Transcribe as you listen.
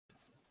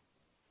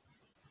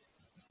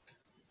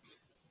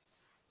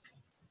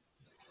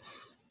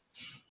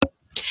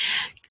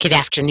Good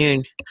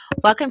afternoon.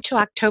 Welcome to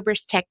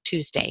October's Tech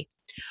Tuesday.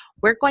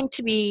 We're going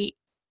to be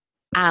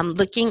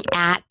looking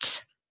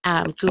at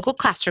Google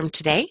Classroom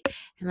today.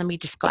 And let me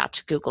just go out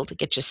to Google to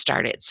get you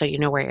started so you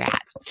know where you're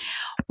at.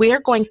 We are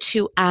going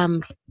to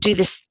do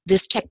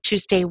this Tech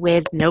Tuesday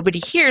with nobody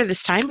here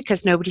this time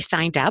because nobody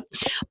signed up.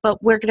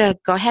 But we're going to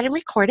go ahead and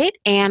record it,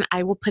 and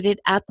I will put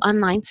it up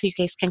online so you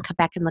guys can come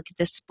back and look at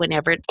this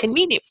whenever it's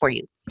convenient for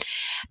you.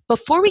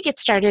 Before we get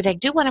started, I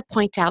do want to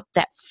point out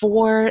that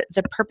for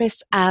the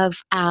purpose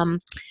of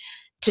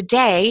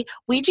today,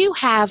 we do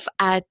have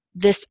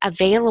this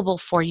available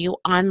for you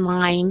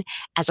online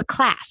as a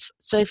class.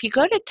 So if you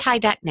go to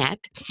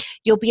TIE.net,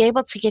 you'll be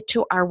able to get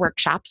to our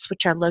workshops,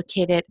 which are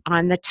located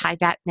on the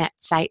TIE.net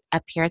site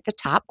up here at the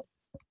top.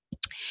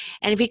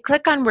 And if you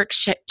click on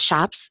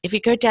workshops, if you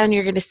go down,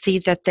 you're going to see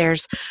that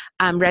there's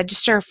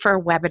register for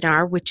a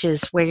webinar, which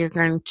is where you're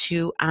going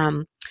to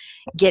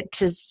get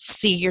to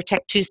see your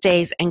Tech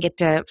Tuesdays and get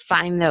to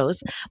find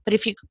those. But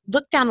if you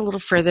look down a little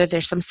further,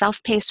 there's some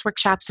self-paced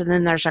workshops, and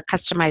then there's our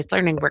customized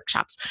learning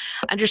workshops.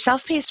 Under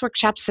self-paced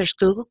workshops, there's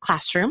Google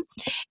Classroom.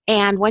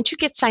 And once you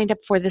get signed up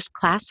for this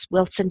class,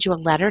 we'll send you a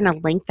letter and a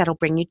link that'll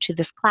bring you to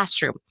this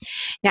classroom.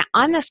 Now,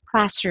 on this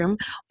classroom,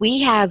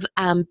 we have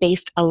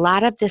based a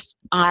lot of this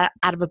out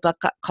of a book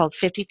called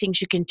 50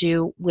 Things You Can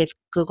Do with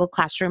Google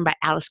Classroom by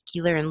Alice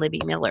Keeler and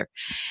Libby Miller.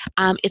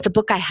 It's a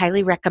book I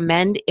highly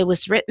recommend. It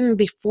was written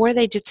before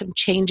they did some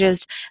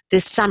changes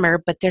this summer,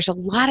 but there's a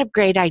lot of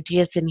great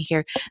ideas in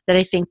here that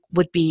I think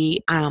would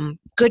be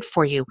good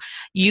for you.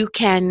 You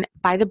can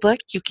buy the book.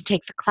 You can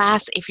take the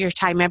class if you're a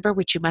TIE member,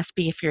 which you must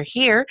be if you're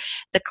here.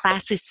 The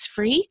class is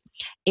free.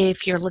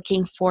 If you're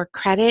looking for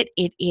credit,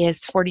 it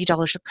is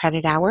 $40 a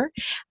credit hour.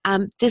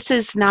 This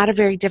is not a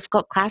very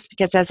difficult class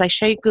because as I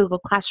show you Google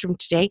Classroom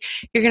today,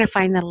 you're going to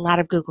find that a lot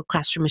of Google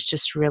Classroom is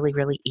just really,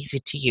 really easy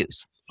to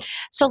use.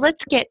 So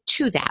let's get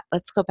to that.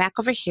 Let's go back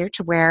over here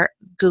to where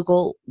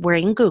we're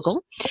in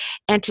Google.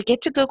 And to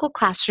get to Google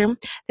Classroom,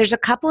 there's a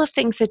couple of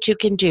things that you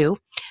can do.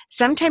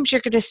 Sometimes you're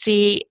going to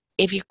see,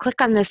 if you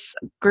click on this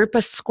group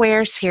of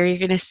squares here, you're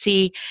going to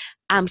see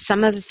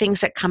some of the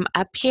things that come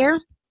up here.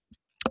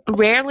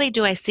 Rarely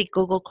do I see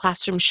Google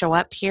Classroom show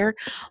up here,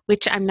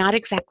 which I'm not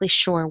exactly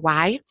sure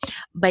why,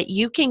 but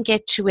you can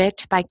get to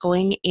it by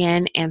going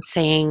in and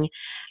saying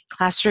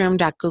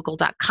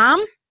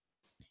classroom.google.com.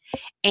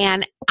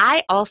 And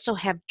I also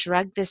have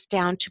dragged this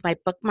down to my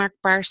bookmark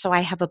bar, so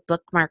I have a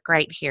bookmark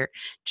right here.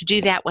 To do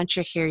that, once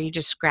you're here, you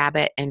just grab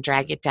it and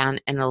drag it down,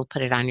 and it'll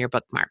put it on your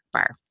bookmark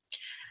bar.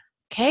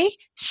 Okay,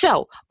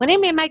 so when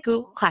I'm in my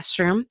Google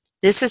Classroom,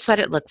 this is what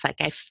it looks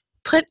like. I've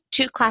put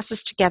two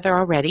classes together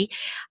already.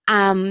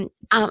 I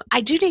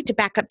do need to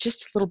back up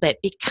just a little bit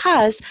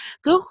because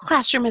Google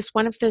Classroom is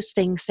one of those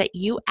things that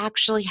you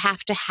actually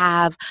have to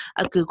have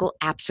a Google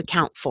Apps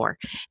account for.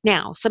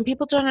 Now, some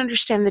people don't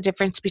understand the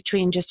difference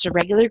between just a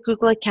regular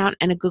Google account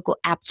and a Google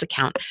Apps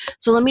account.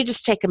 So let me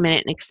just take a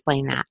minute and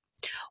explain that.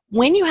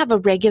 When you have a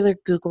regular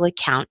Google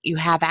account, you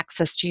have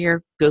access to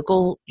your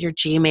Google, your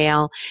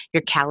Gmail,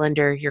 your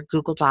calendar, your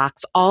Google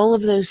Docs, all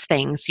of those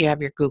things. You have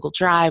your Google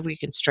Drive where you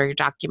can store your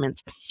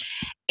documents,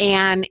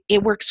 and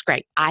it works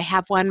great. I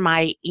have one.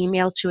 My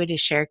email to it is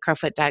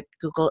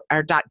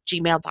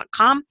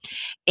sherrycrowfoot.gmail.com,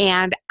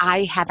 and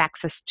I have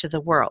access to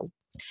the world.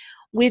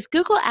 With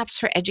Google Apps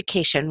for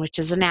Education, which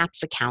is an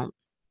apps account,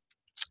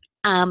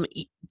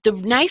 the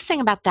nice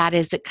thing about that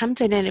is it comes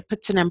in and it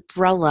puts an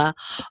umbrella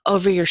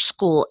over your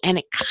school, and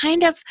it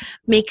kind of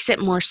makes it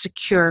more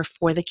secure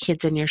for the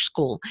kids in your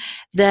school.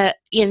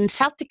 In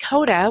South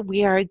Dakota,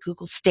 we are a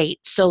Google state,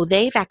 so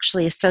they've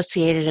actually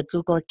associated a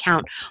Google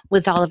account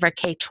with all of our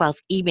K-12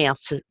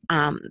 emails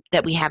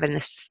that we have in the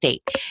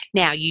state.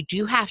 Now, you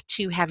do have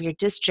to have your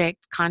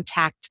district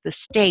contact the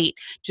state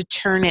to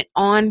turn it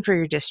on for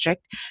your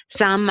district.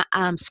 Some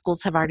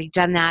schools have already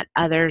done that,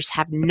 others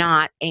have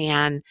not,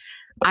 and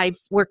I've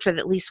worked with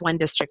at least one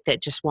district that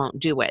just won't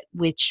do it,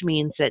 which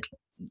means that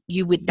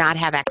you would not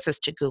have access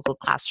to Google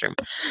Classroom.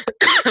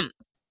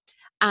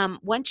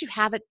 Once you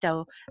have it,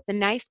 though, the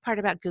nice part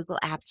about Google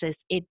Apps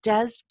is it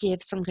does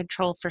give some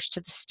control first to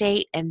the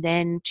state and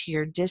then to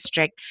your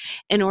district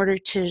in order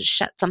to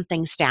shut some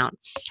things down.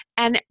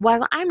 And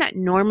while I'm not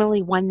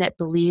normally one that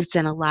believes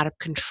in a lot of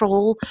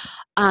control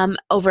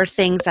over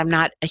things, I'm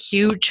not a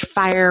huge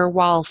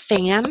firewall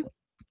fan.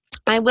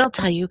 I will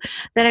tell you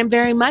that I'm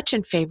very much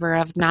in favor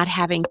of not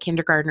having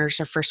kindergartners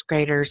or first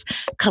graders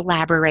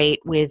collaborate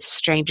with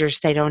strangers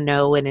they don't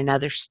know in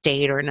another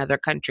state or another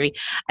country.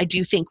 I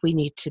do think we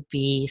need to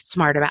be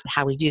smart about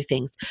how we do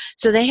things.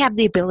 So they have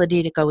the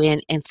ability to go in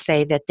and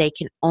say that they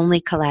can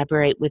only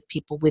collaborate with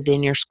people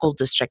within your school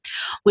district,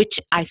 which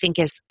I think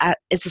is a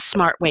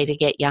smart way to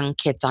get young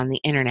kids on the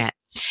internet.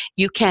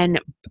 You can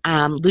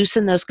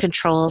loosen those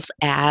controls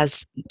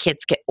as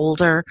kids get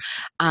older,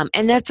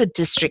 and that's a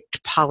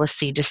district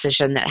policy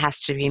decision that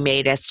has to be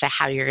made as to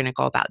how you're going to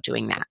go about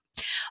doing that.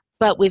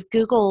 But with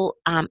Google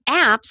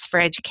Apps for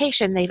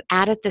Education, they've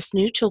added this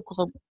new tool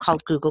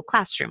called Google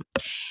Classroom.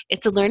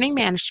 It's a learning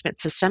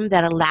management system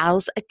that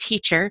allows a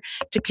teacher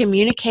to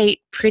communicate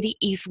pretty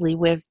easily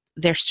with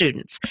their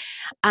students.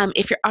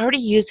 If you're already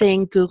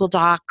using Google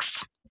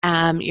Docs,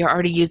 you're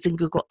already using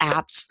Google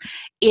Apps,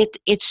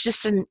 it's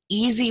just an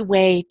easy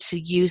way to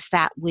use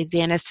that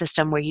within a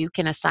system where you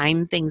can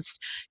assign things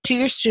to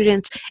your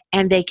students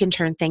and they can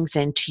turn things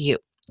into you.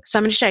 So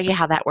I'm going to show you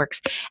how that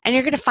works. And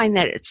you're going to find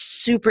that it's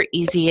super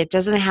easy. It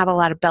doesn't have a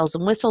lot of bells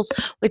and whistles,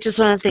 which is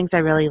one of the things I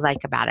really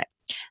like about it.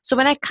 So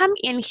when I come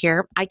in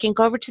here, I can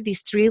go over to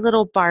these three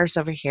little bars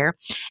over here,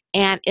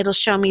 and it'll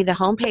show me the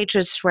home page,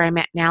 which is where I'm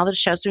at now, that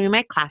shows me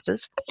my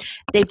classes.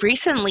 They've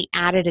recently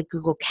added a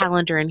Google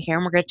Calendar in here,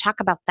 and we're going to talk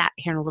about that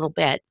here in a little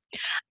bit.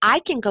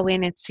 I can go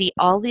in and see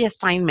all the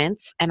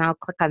assignments, and I'll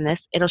click on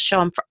this. It'll show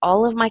them for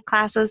all of my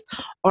classes,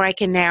 or I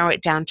can narrow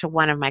it down to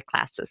one of my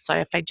classes. So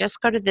if I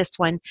just go to this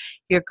one,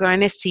 you're going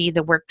to see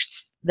the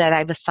works that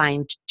I've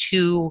assigned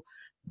to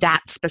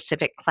that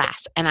specific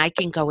class, and I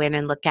can go in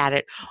and look at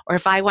it. Or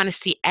if I want to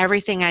see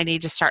everything I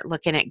need to start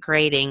looking at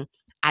grading,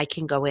 I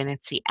can go in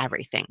and see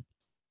everything.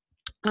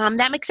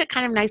 That makes it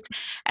kind of nice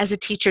as a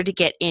teacher to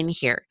get in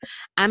here.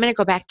 I'm going to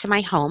go back to my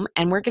home,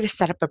 and we're going to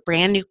set up a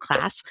brand new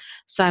class.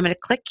 So I'm going to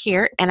click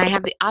here, and I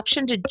have the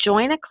option to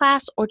join a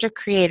class or to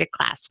create a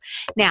class.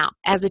 Now,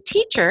 as a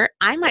teacher,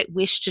 I might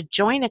wish to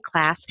join a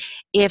class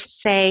if,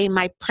 say,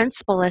 my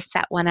principal has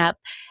set one up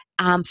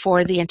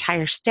for the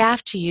entire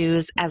staff to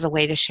use as a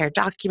way to share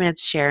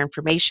documents, share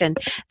information,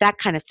 that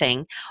kind of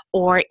thing.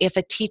 Or if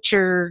a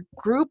teacher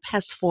group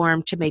has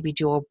formed to maybe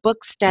do a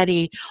book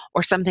study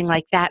or something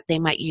like that, they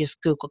might use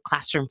Google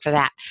Classroom for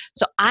that.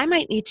 So I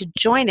might need to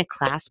join a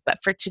class,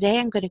 but for today,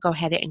 I'm going to go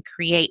ahead and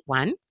create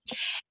one.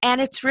 And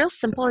it's real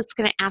simple. It's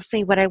going to ask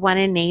me what I want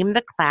to name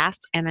the class,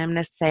 and I'm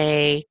going to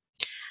say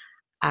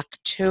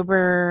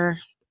October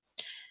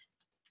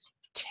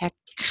Tech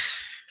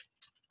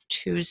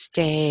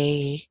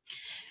Tuesday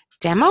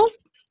Demo.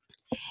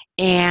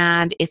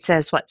 And it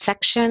says what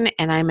section,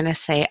 and I'm going to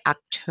say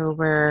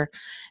October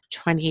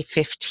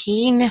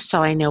 2015,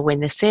 so I know when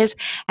this is,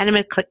 and I'm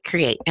going to click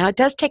create. Now it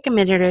does take a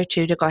minute or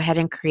two to go ahead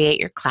and create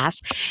your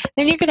class.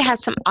 Then you're going to have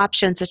some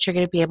options that you're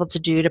going to be able to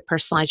do to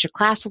personalize your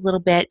class a little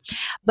bit,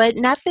 but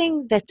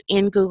nothing that's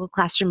in Google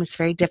Classroom is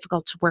very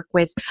difficult to work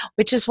with,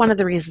 which is one of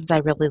the reasons I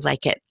really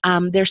like it.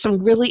 There's some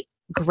really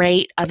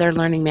great other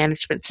learning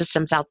management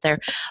systems out there,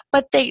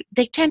 but they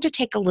tend to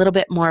take a little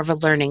bit more of a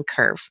learning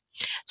curve.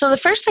 So the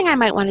first thing I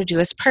might want to do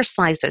is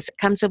personalize this. It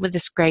comes in with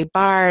this gray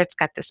bar. It's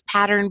got this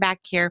pattern back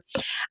here.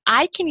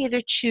 I can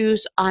either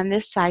choose on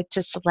this side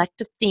to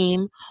select a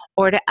theme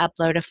or to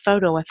upload a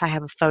photo if I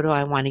have a photo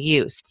I want to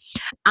use.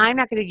 I'm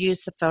not going to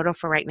use the photo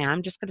for right now.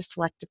 I'm just going to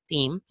select a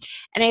theme.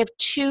 And I have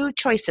two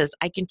choices.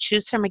 I can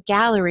choose from a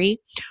gallery,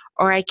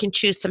 or I can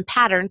choose some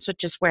patterns,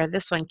 which is where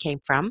this one came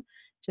from.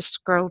 Just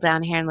scroll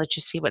down here and let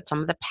you see what some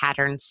of the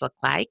patterns look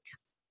like.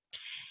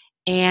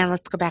 And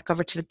let's go back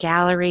over to the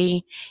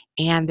gallery,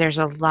 and there's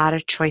a lot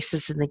of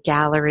choices in the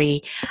gallery.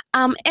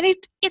 And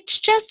it's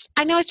just,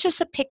 I know it's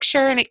just a picture,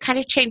 and it kind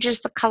of changes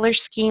the color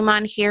scheme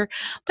on here,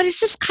 but it's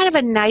just kind of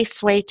a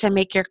nice way to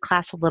make your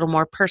class a little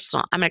more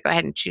personal. I'm going to go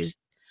ahead and choose,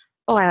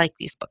 oh, I like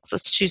these books.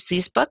 Let's choose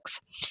these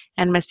books.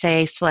 And I'm going to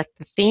say select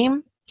the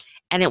theme,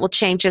 and it will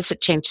change as it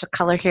changes the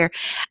color here.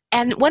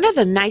 And one of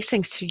the nice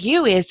things for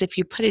you is if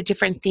you put a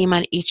different theme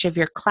on each of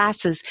your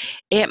classes,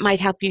 it might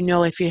help you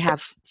know if you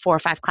have 4 or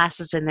 5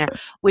 classes in there,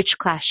 which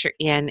class you're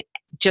in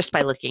just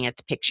by looking at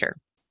the picture.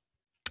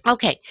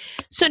 Okay,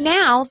 so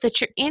now that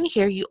you're in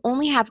here, you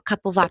only have a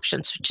couple of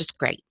options, which is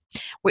great.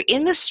 We're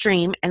in the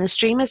stream, and the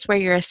stream is where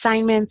your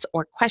assignments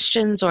or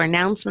questions or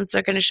announcements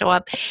are going to show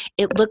up.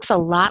 It looks a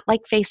lot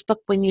like Facebook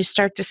when you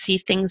start to see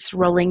things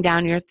rolling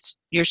down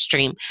your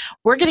stream.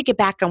 We're going to get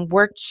back and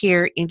work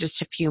here in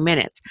just a few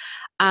minutes.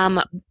 I'm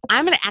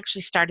going to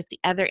actually start at the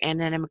other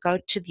end, and I'm going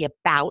to go to the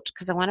about,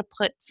 because I want to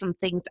put some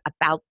things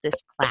about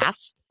this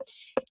class.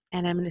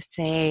 And I'm going to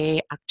say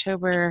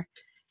October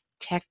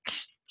Tech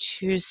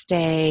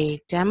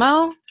Tuesday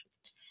Demo.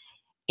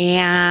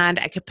 And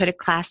I could put a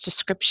class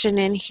description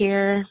in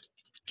here.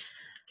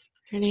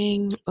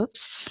 Learning,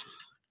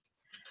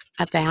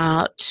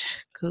 about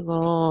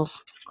Google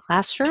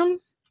Classroom.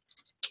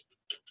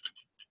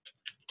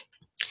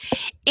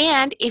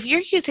 And if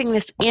you're using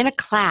this in a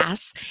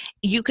class,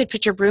 you could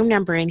put your room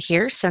number in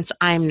here. Since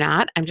I'm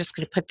not, I'm just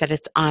going to put that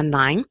it's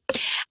online.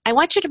 I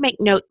want you to make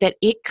note that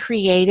it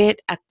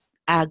created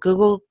a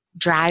Google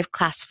Drive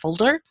class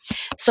folder.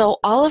 So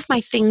all of my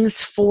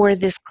things for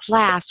this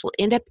class will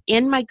end up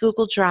in my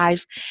Google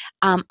Drive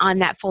on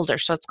that folder.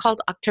 So it's called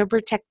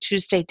October Tech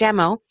Tuesday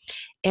Demo.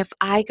 If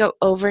I go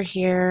over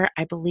here,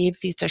 I believe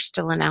these are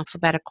still in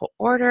alphabetical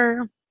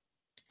order.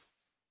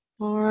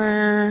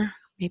 Or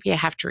maybe I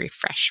have to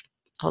refresh.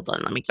 Hold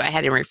on, let me go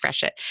ahead and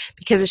refresh it,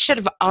 because it should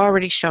have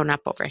already shown up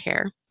over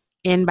here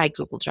in my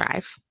Google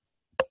Drive.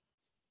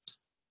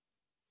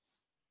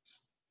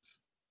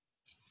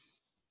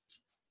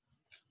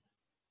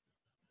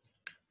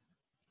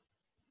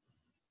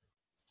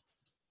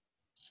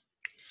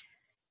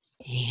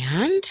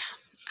 And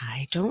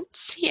I don't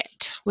see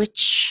it,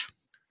 which,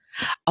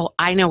 oh,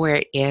 I know where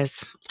it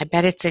is. I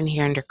bet it's in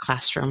here under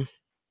Classroom.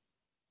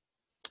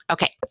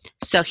 Okay,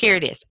 so here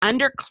it is.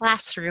 Under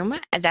Classroom,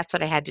 and that's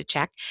what I had to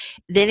check.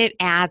 Then it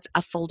adds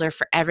a folder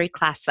for every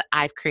class that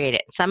I've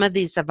created. Some of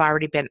these have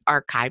already been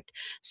archived.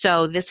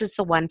 So this is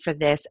the one for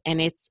this,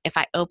 and it's, if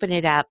I open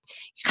it up,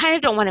 you kind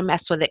of don't want to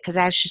mess with it because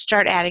as you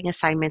start adding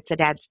assignments,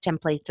 it adds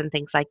templates and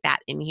things like that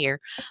in here.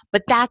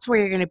 But that's where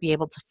you're going to be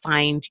able to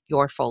find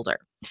your folder.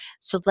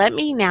 So let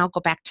me now go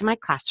back to my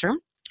classroom.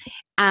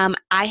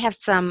 I have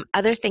some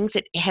other things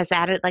it has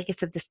added. Like I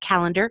said, this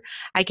calendar,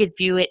 I could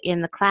view it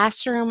in the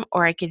classroom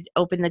or I could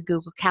open the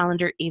Google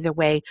Calendar. Either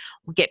way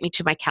will get me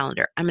to my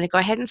calendar. I'm going to go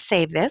ahead and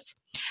save this.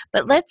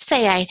 But let's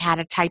say I had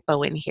a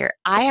typo in here.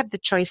 I have the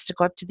choice to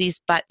go up to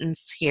these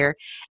buttons here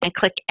and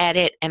click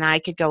edit, and I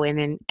could go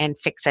in and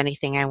fix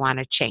anything I want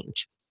to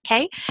change.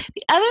 Okay.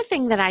 The other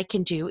thing that I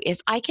can do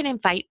is I can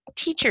invite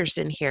teachers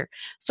in here.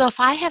 So if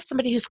I have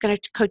somebody who's going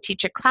to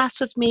co-teach a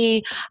class with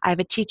me, I have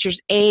a teacher's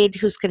aide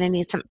who's going to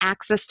need some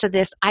access to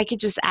this, I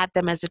could just add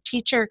them as a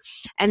teacher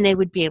and they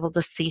would be able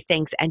to see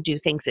things and do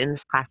things in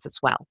this class as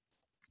well.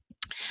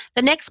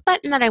 The next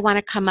button that I want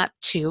to come up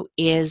to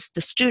is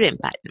the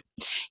student button.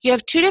 You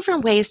have two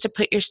different ways to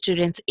put your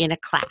students in a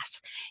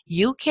class.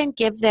 You can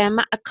give them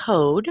a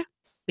code,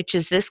 which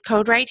is this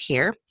code right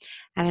here.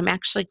 And I'm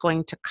actually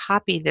going to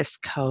copy this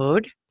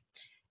code,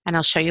 and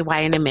I'll show you why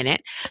in a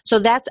minute. So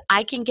that's,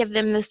 I can give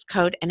them this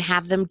code and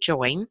have them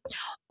join,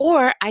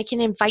 or I can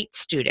invite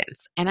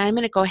students. And I'm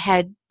going to go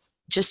ahead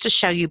just to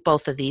show you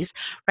both of these.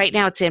 Right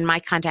now it's in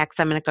my contacts.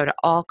 I'm going to go to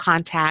all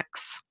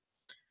contacts.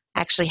 I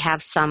actually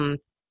have some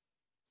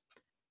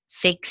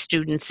fake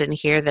students in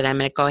here that I'm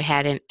going to go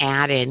ahead and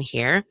add in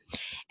here.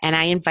 And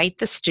I invite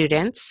the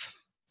students.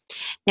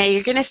 Now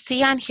you're going to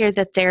see on here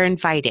that they're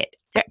invited.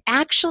 They're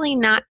actually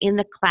not in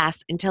the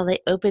class until they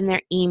open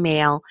their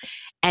email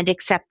and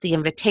accept the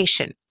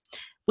invitation,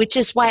 which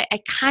is why I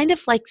kind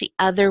of like the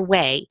other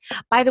way.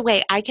 By the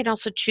way, I can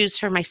also choose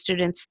for my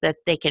students that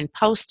they can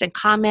post and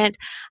comment.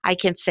 I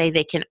can say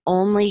they can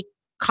only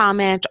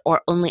comment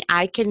or only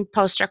I can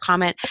post or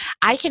comment.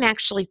 I can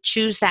actually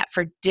choose that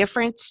for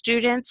different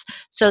students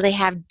so they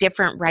have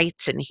different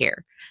rights in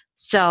here.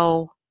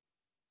 So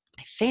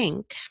I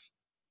think,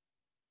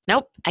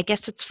 nope, I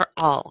guess it's for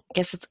all. I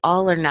guess it's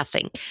all or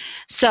nothing.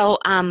 So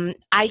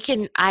I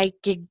can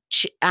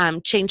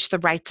change the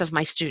rights of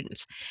my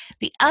students.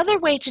 The other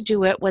way to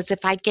do it was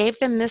if I gave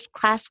them this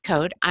class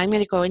code, I'm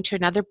going to go into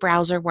another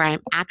browser where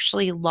I'm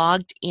actually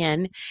logged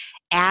in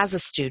as a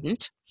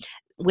student.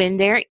 When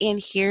they're in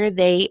here,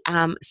 they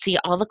see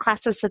all the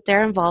classes that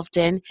they're involved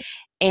in,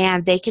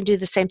 and they can do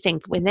the same thing.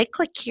 When they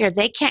click here,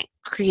 they can't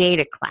create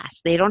a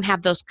class. They don't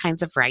have those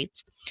kinds of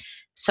rights.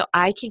 So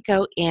I can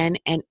go in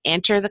and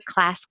enter the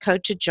class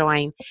code to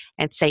join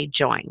and say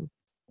join.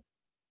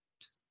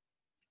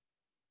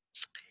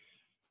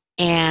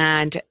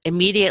 And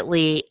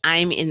immediately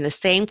I'm in the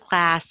same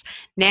class.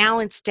 Now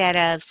instead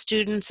of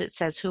students, it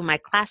says who my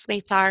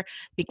classmates are.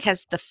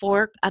 Because the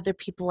 4 other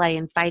people I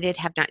invited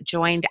have not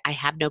joined, I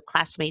have no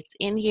classmates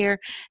in here.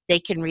 They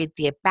can read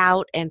the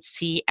about and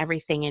see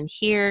everything in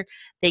here.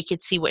 They can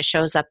see what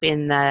shows up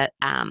in the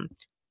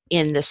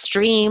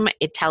stream.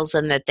 It tells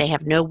them that they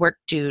have no work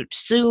due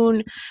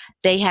soon.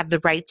 They have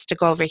the rights to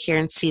go over here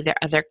and see their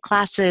other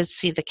classes,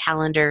 see the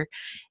calendar,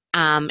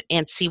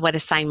 and see what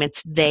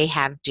assignments they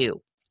have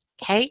due.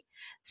 Okay,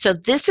 so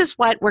this is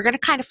what we're going to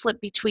kind of flip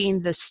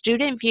between the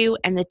student view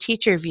and the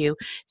teacher view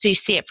so you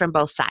see it from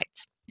both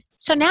sides.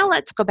 So now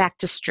let's go back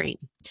to Stream.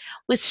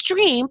 With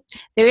Stream,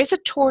 there is a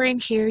tour in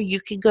here. You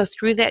can go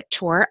through that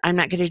tour. I'm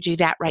not going to do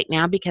that right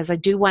now because I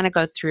do want to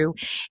go through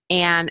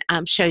and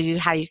show you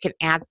how you can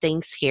add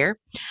things here.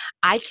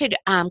 I could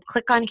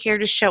click on here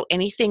to show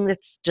anything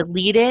that's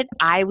deleted.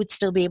 I would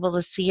still be able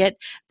to see it.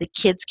 The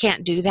kids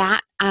can't do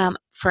that.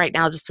 For right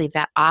now, I'll just leave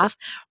that off.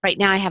 Right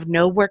now, I have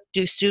no work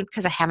due soon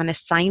because I haven't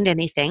assigned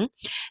anything.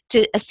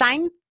 To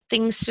assign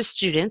things to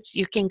students,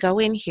 you can go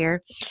in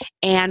here,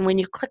 and when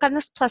you click on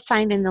this plus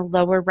sign in the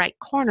lower right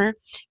corner,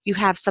 you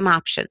have some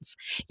options.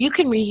 You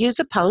can reuse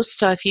a post,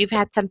 so if you've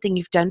had something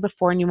you've done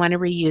before and you want to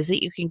reuse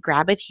it, you can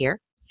grab it here.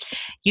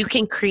 You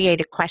can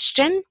create a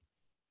question.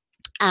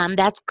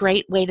 That's a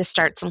great way to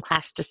start some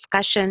class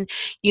discussion.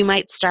 You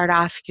might start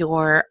off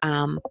your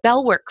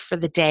bell work for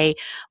the day.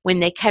 When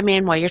they come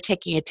in while you're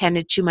taking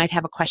attendance, you might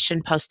have a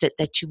question posted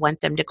that you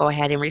want them to go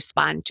ahead and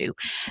respond to.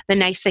 The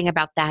nice thing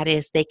about that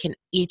is they can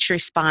each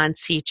respond,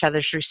 see each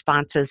other's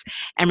responses,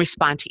 and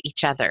respond to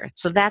each other.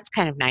 So that's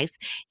kind of nice.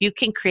 You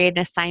can create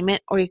an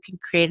assignment or you can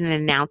create an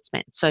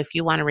announcement. So if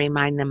you want to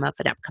remind them of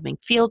an upcoming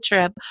field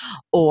trip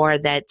or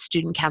that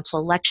student council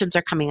elections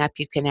are coming up,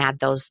 you can add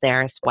those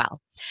there as well.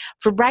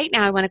 For right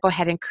now, I want to go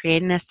ahead and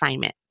create an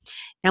assignment.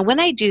 Now, when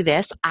I do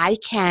this, I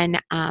can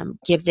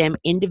give them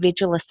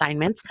individual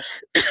assignments,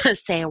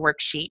 say a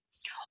worksheet,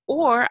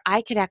 or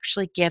I could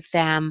actually give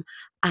them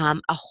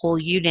a whole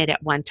unit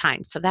at one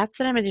time. So that's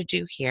what I'm going to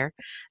do here.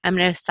 I'm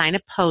going to assign a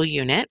PO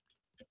unit,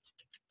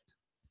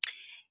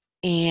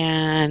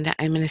 and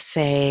I'm going to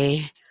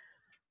say,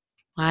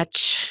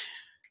 watch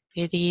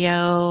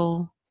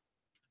video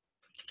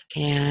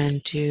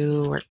and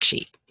do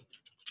worksheet.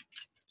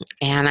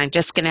 And I'm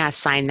just going to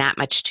assign that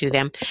much to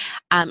them.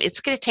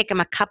 It's going to take them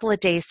a couple of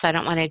days, so I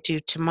don't want to do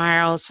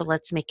tomorrow. So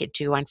let's make it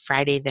due on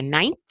Friday the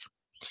 9th.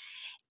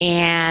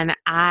 And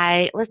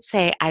let's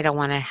say I don't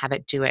want to have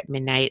it due at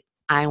midnight.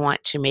 I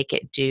want to make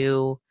it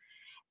due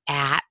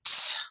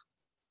at,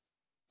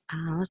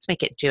 let's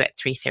make it due at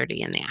 3:30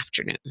 in the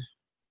afternoon.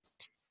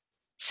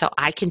 So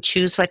I can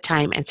choose what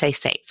time and say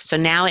save. So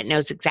now it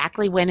knows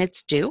exactly when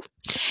it's due.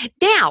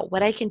 Now,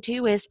 what I can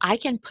do is I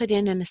can put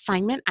in an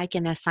assignment. I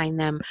can assign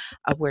them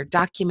a Word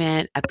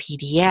document, a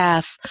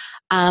PDF.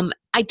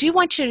 I do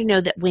want you to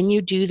know that when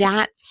you do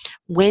that,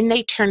 when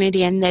they turn it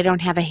in, they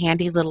don't have a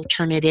handy little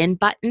turn it in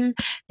button.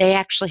 They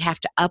actually have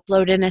to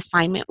upload an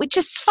assignment, which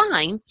is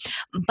fine.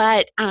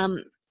 But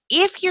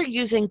if you're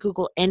using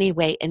Google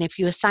anyway, and if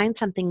you assign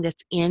something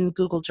that's in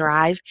Google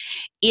Drive,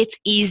 it's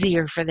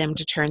easier for them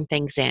to turn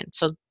things in.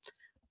 So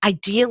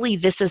ideally,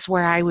 this is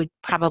where I would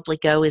probably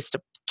go, is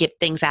to get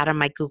things out of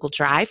my Google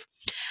Drive.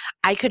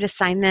 I could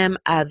assign them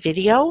a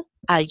video,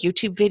 a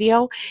YouTube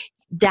video.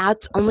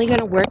 That's only going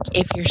to work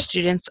if your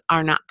students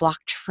are not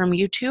blocked from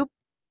YouTube.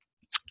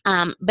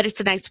 But it's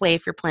a nice way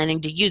if you're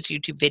planning to use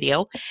YouTube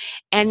video.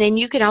 And then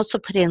you can also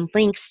put in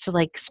links to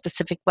like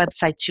specific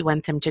websites you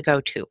want them to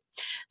go to.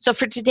 So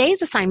for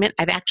today's assignment,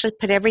 I've actually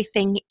put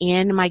everything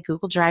in my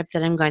Google Drive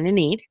that I'm going to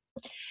need.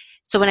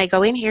 So when I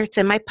go in here, it's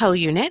in my PO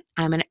unit.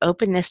 I'm going to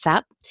open this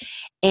up,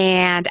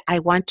 and I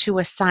want to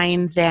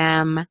assign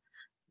them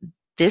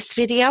this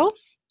video.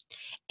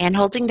 And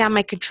holding down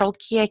my control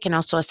key, I can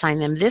also assign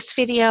them this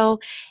video,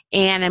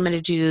 and I'm going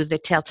to do the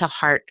Telltale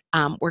Heart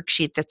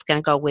worksheet that's going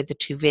to go with the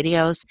two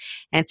videos,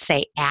 and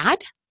say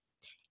add.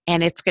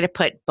 And it's going to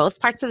put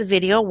both parts of the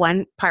video,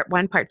 part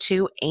one, part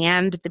two,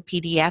 and the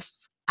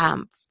PDF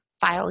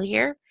file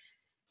here.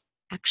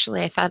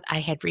 Actually, I thought I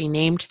had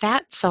renamed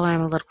that, so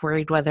I'm a little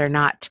worried whether or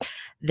not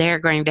they're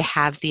going to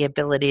have the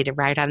ability to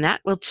write on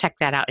that. We'll check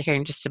that out here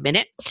in just a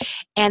minute.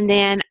 And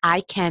then I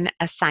can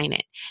assign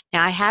it.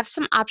 Now, I have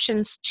some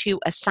options to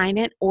assign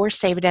it or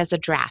save it as a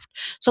draft.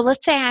 So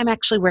let's say I'm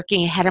actually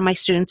working ahead of my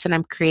students and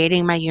I'm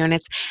creating my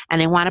units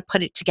and I want to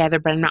put it together,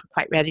 but I'm not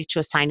quite ready to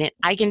assign it.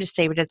 I can just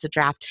save it as a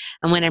draft.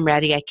 And when I'm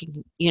ready, I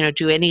can,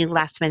 do any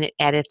last minute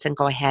edits and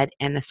go ahead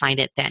and assign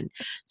it then.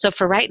 So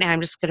for right now,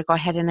 I'm just going to go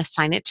ahead and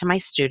assign it to my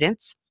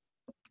students.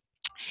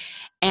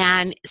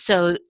 And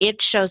so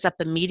it shows up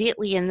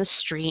immediately in the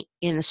stream,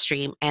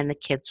 and the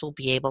kids will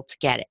be able to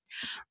get it.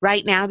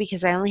 Right now,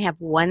 because I only have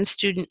one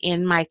student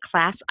in my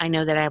class, I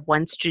know that I have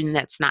one student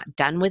that's not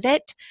done with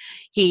it.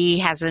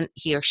 He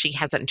or she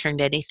hasn't turned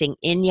anything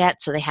in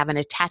yet, so they haven't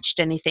attached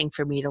anything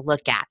for me to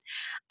look at.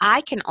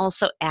 I can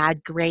also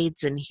add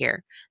grades in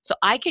here. So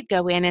I could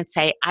go in and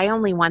say, I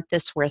only want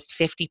this worth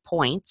 50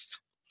 points.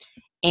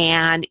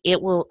 And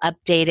it will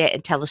update it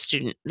and tell the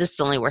student, this is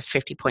only worth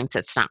 50 points,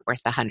 it's not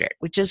worth 100,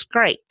 which is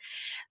great.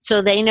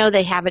 So they know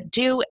they have it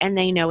due and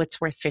they know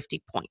it's worth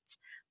 50 points.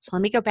 So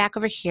let me go back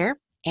over here,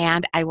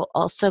 and I will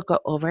also go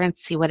over and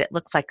see what it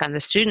looks like on the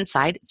student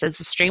side. It says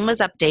the stream was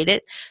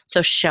updated,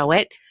 so show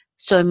it.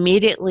 So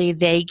immediately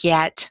they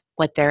get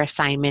what their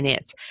assignment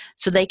is.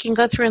 So they can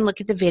go through and look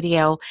at the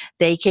video,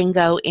 they can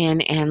go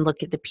in and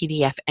look at the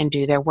PDF and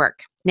do their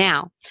work.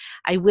 Now,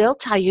 I will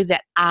tell you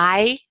that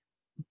I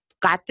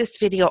got this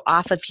video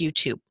off of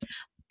YouTube,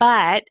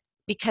 but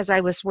because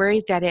I was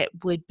worried that it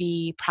would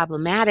be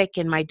problematic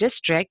in my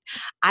district,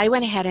 I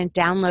went ahead and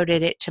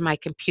downloaded it to my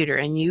computer.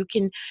 And you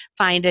can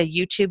find a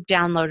YouTube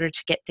downloader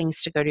to get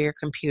things to go to your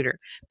computer.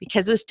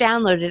 Because it was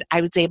downloaded,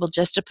 I was able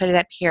just to put it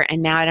up here,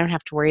 and now I don't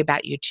have to worry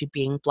about YouTube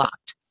being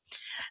blocked.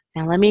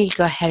 Now let me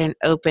go ahead and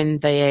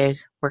open the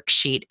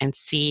worksheet and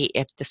see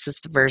if this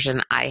is the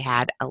version I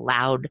had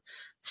allowed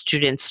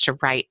students to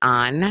write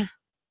on.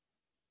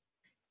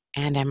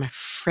 And I'm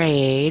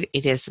afraid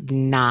it is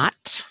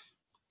not.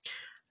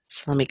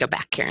 So let me go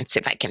back here and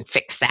see if I can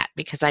fix that,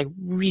 because I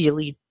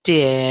really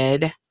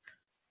did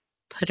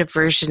put a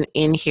version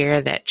in here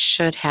that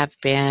should have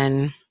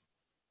been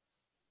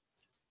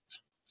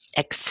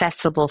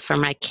accessible for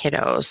my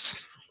kiddos.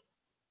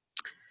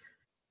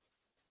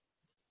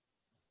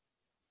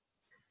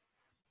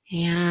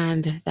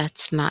 And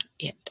that's not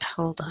it.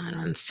 Hold on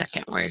 1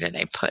 second. Where did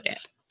I put it?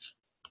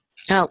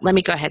 Oh, let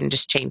me go ahead and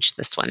just change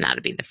this one.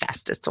 That'll be the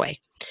fastest way.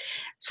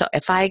 So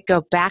if I go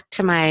back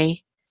to my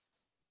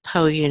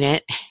PO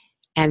unit,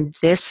 and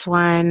this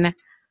one,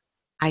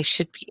 I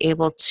should be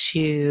able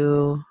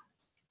to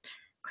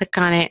click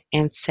on it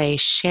and say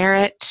share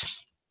it.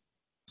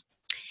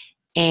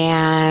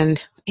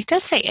 And it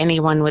does say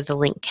anyone with the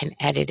link can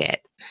edit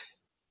it.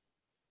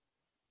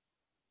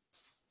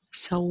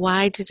 So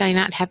why did I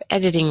not have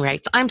editing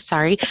rights? I'm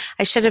sorry.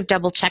 I should have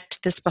double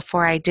checked this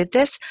before I did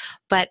this,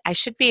 but I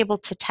should be able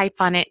to type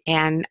on it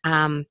and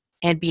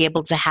be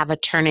able to have a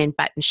turn in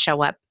button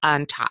show up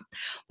on top,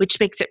 which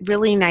makes it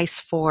really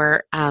nice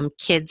for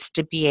kids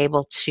to be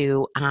able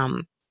to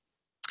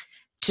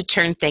to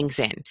turn things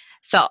in.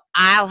 So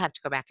I'll have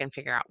to go back and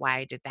figure out why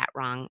I did that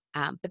wrong.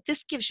 But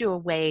this gives you a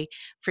way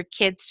for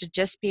kids to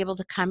just be able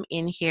to come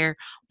in here,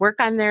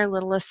 work on their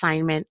little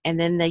assignment, and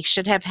then they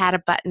should have had a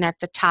button at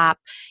the top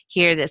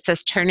here that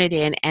says turn it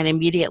in, and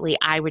immediately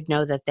I would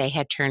know that they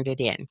had turned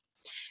it in.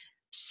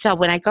 So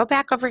when I go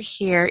back over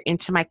here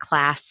into my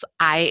class,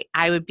 I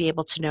would be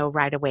able to know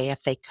right away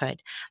if they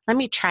could. Let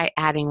me try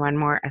adding one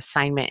more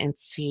assignment and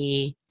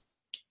see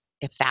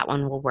if that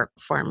one will work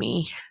for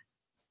me.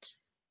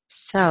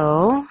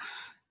 So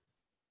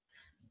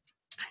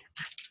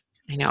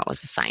I know it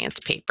was a science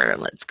paper.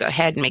 Let's go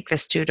ahead and make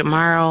this due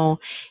tomorrow.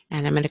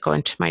 And I'm going to go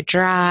into my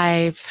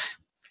drive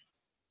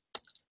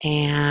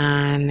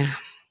and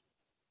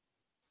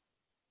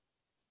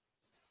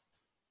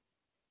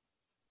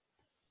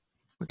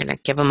we're going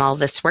to give them all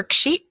this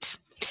worksheet.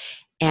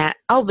 And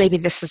oh, maybe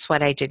this is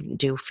what I didn't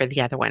do for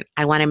the other one.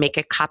 I want to make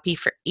a copy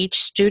for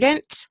each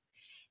student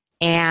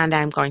and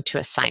I'm going to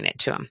assign it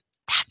to them.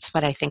 That's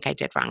what I think I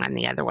did wrong on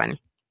the other one.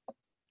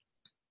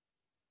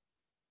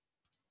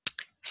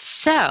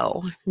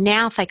 So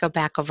now if I go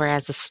back over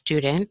as a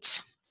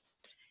student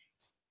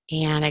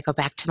and I go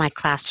back to my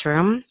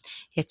classroom,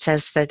 it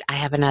says that I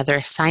have another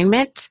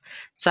assignment.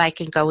 So I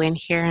can go in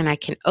here and I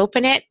can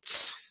open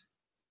it.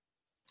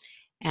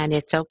 And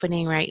it's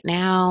opening right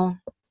now.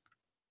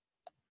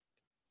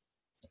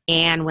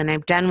 And when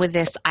I'm done with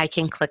this, I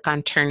can click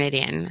on turn it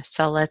in.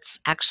 So let's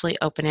actually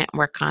open it and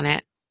work on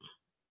it.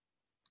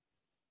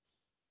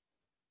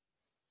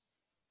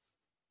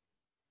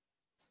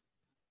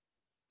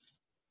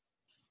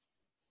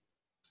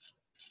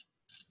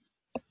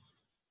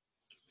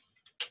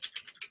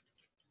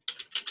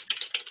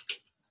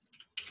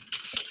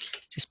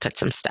 Just put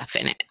some stuff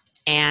in it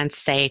and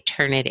say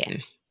turn it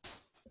in.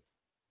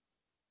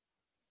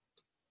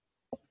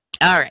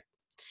 All right,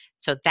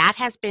 so that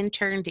has been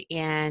turned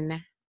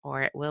in,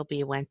 or it will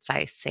be once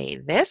I say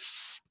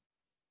this.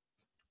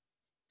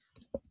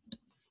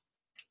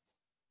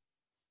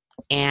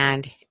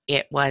 And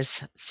it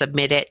was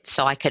submitted,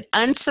 so I could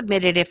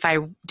unsubmit it if I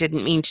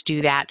didn't mean to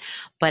do that,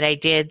 but I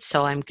did,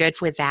 so I'm good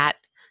with that.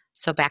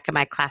 So back in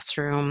my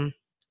classroom,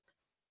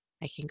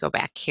 I can go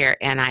back here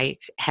and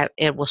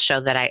it will show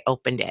that I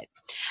opened it.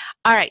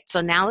 All right, so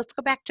now let's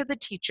go back to the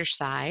teacher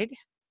side.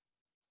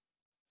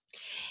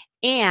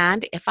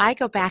 And if I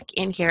go back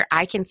in here,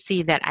 I can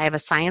see that I have a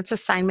science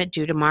assignment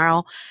due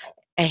tomorrow.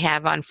 I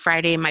have on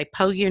Friday, my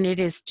PO unit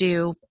is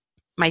due.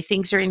 My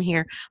things are in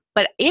here,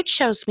 but it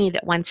shows me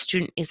that one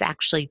student is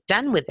actually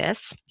done with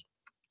this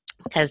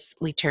because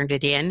we turned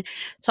it in.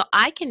 So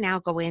I can now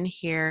go in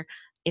here.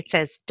 It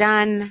says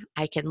done.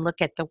 I can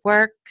look at the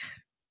work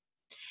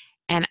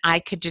and I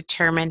could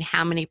determine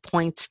how many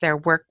points their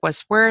work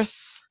was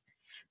worth.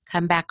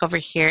 Come back over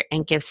here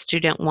and give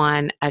student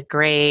one a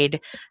grade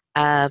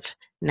of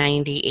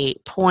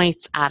 98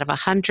 points out of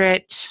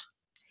 100.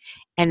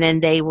 And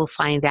then they will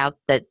find out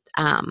that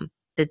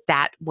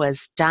that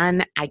was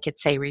done. I could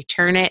say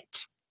return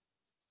it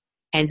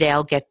and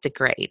they'll get the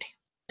grade.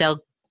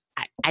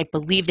 I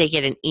believe they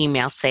get an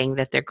email saying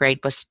that their grade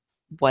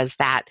was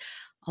that.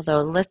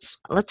 Although let's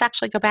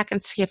actually go back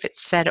and see if it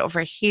said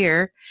over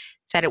here,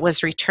 it said it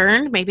was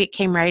returned. Maybe it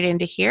came right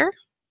into here.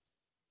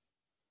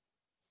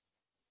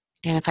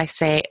 And if I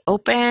say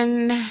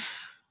open,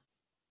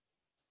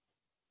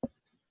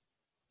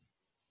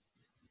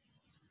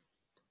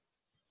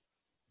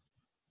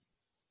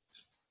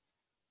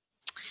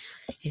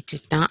 it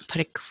did not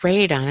put a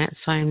grade on it,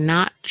 so I'm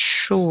not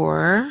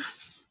sure.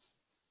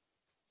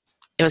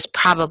 It was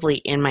probably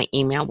in my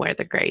email where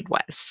the grade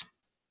was.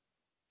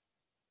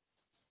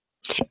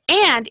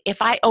 And if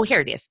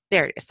here it is,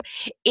 there it is.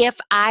 If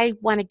I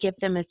want to give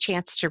them a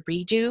chance to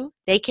redo,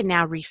 they can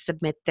now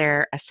resubmit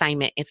their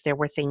assignment if there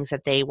were things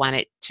that they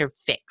wanted to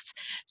fix.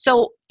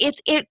 So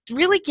it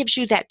really gives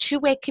you that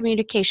two-way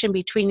communication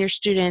between your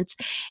students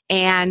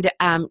and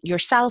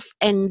yourself,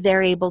 and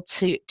they're able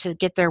to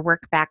get their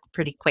work back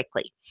pretty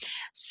quickly.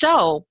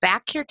 So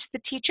back here to the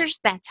teachers,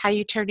 that's how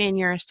you turn in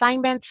your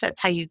assignments.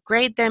 That's how you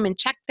grade them and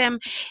check them.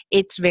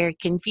 It's very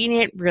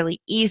convenient,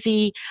 really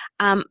easy.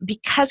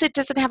 Because it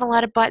doesn't have a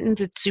lot of buttons,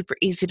 it's super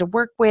easy to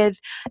work with.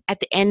 At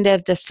the end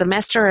of the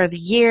semester or the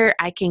year,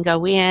 I can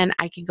go in,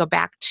 I can go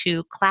back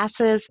to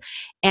classes,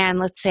 and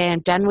let's say I'm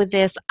done with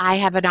this. I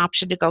have an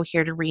option to go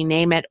here to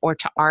rename it or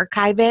to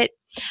archive it.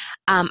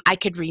 I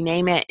could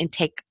rename it and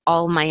take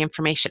all my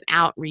information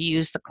out,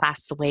 reuse the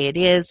class the way it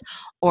is,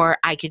 or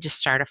I could just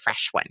start a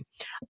fresh one.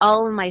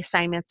 All of my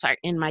assignments are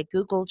in my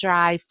Google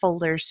Drive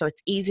folder, so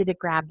it's easy to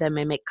grab them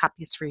and make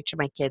copies for each of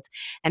my kids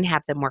and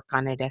have them work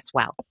on it as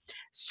well.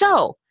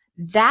 So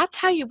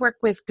that's how you work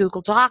with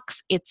Google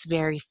Docs. It's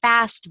very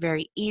fast,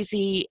 very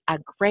easy, a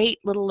great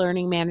little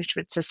learning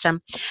management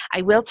system.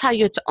 I will tell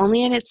you it's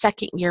only in its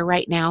second year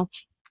right now.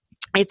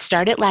 It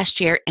started last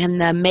year, and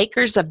the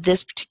makers of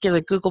this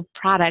particular Google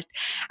product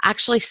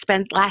actually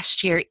spent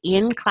last year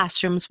in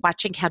classrooms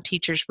watching how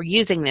teachers were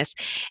using this.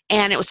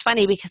 And it was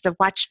funny because I've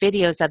watched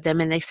videos of them,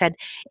 and they said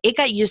it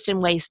got used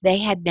in ways they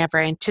had never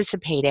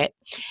anticipated.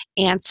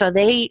 And so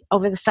they,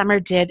 over the summer,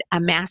 did a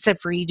massive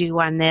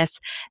redo on this.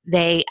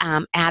 They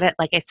added,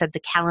 like I said, the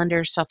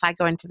calendar. So if I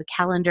go into the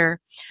calendar,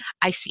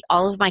 I see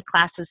all of my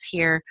classes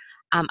here.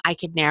 I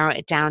could narrow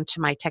it down to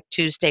my Tech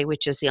Tuesday,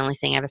 which is the only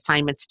thing I have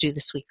assignments due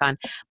this week on.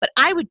 But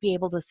I would be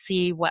able to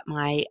see what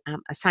my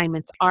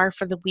assignments are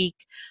for the week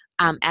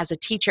as a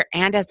teacher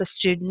and as a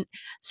student,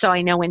 so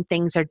I know when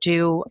things are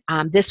due.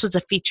 This was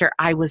a feature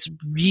I was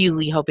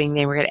really hoping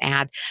they were going to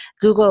add.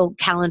 Google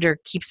Calendar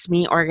keeps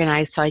me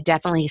organized, so I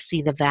definitely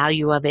see the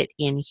value of it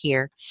in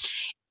here.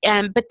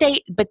 But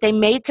they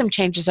made some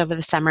changes over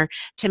the summer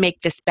to make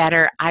this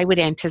better. I would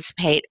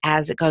anticipate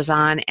as it goes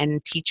on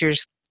and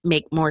teachers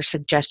make more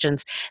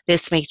suggestions,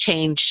 this may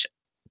change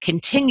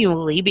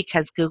continually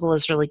because Google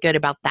is really good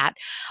about that.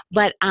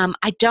 But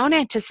I don't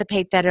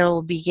anticipate that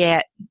it'll be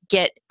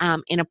get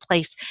in a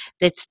place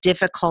that's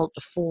difficult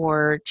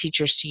for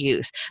teachers to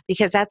use,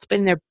 because that's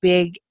been their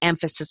big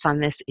emphasis on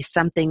this, is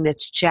something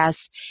that's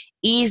just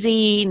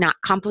easy, not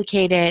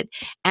complicated,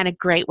 and a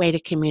great way to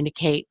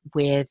communicate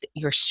with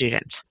your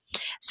students.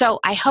 So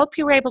I hope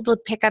you were able to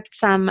pick up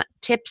some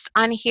tips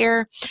on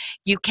here.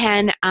 You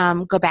can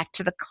go back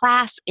to the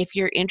class if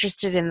you're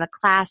interested in the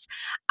class.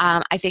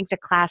 I think the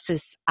class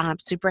is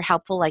super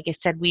helpful. Like I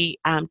said, we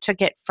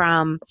took it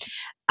from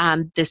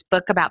this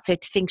book about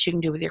 50 things you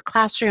can do with your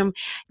classroom.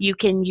 You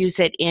can use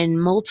it in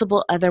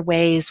multiple other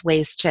ways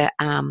to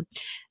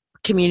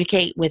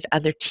communicate with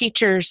other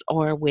teachers,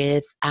 or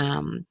with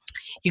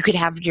you could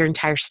have your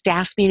entire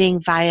staff meeting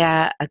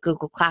via a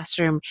Google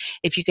Classroom.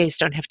 If you guys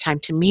don't have time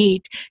to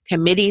meet,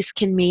 committees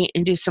can meet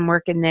and do some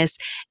work in this.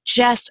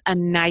 Just a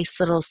nice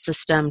little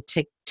system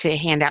to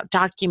hand out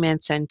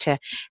documents and to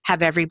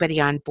have everybody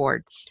on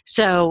board.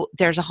 So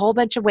there's a whole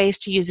bunch of ways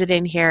to use it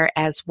in here,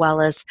 as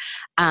well as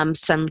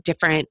some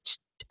different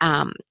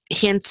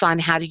hints on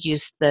how to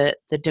use the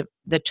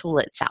tool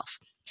itself.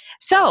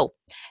 So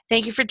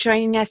thank you for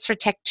joining us for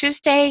Tech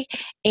Tuesday,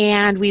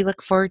 and we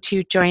look forward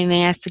to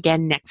joining us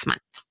again next month.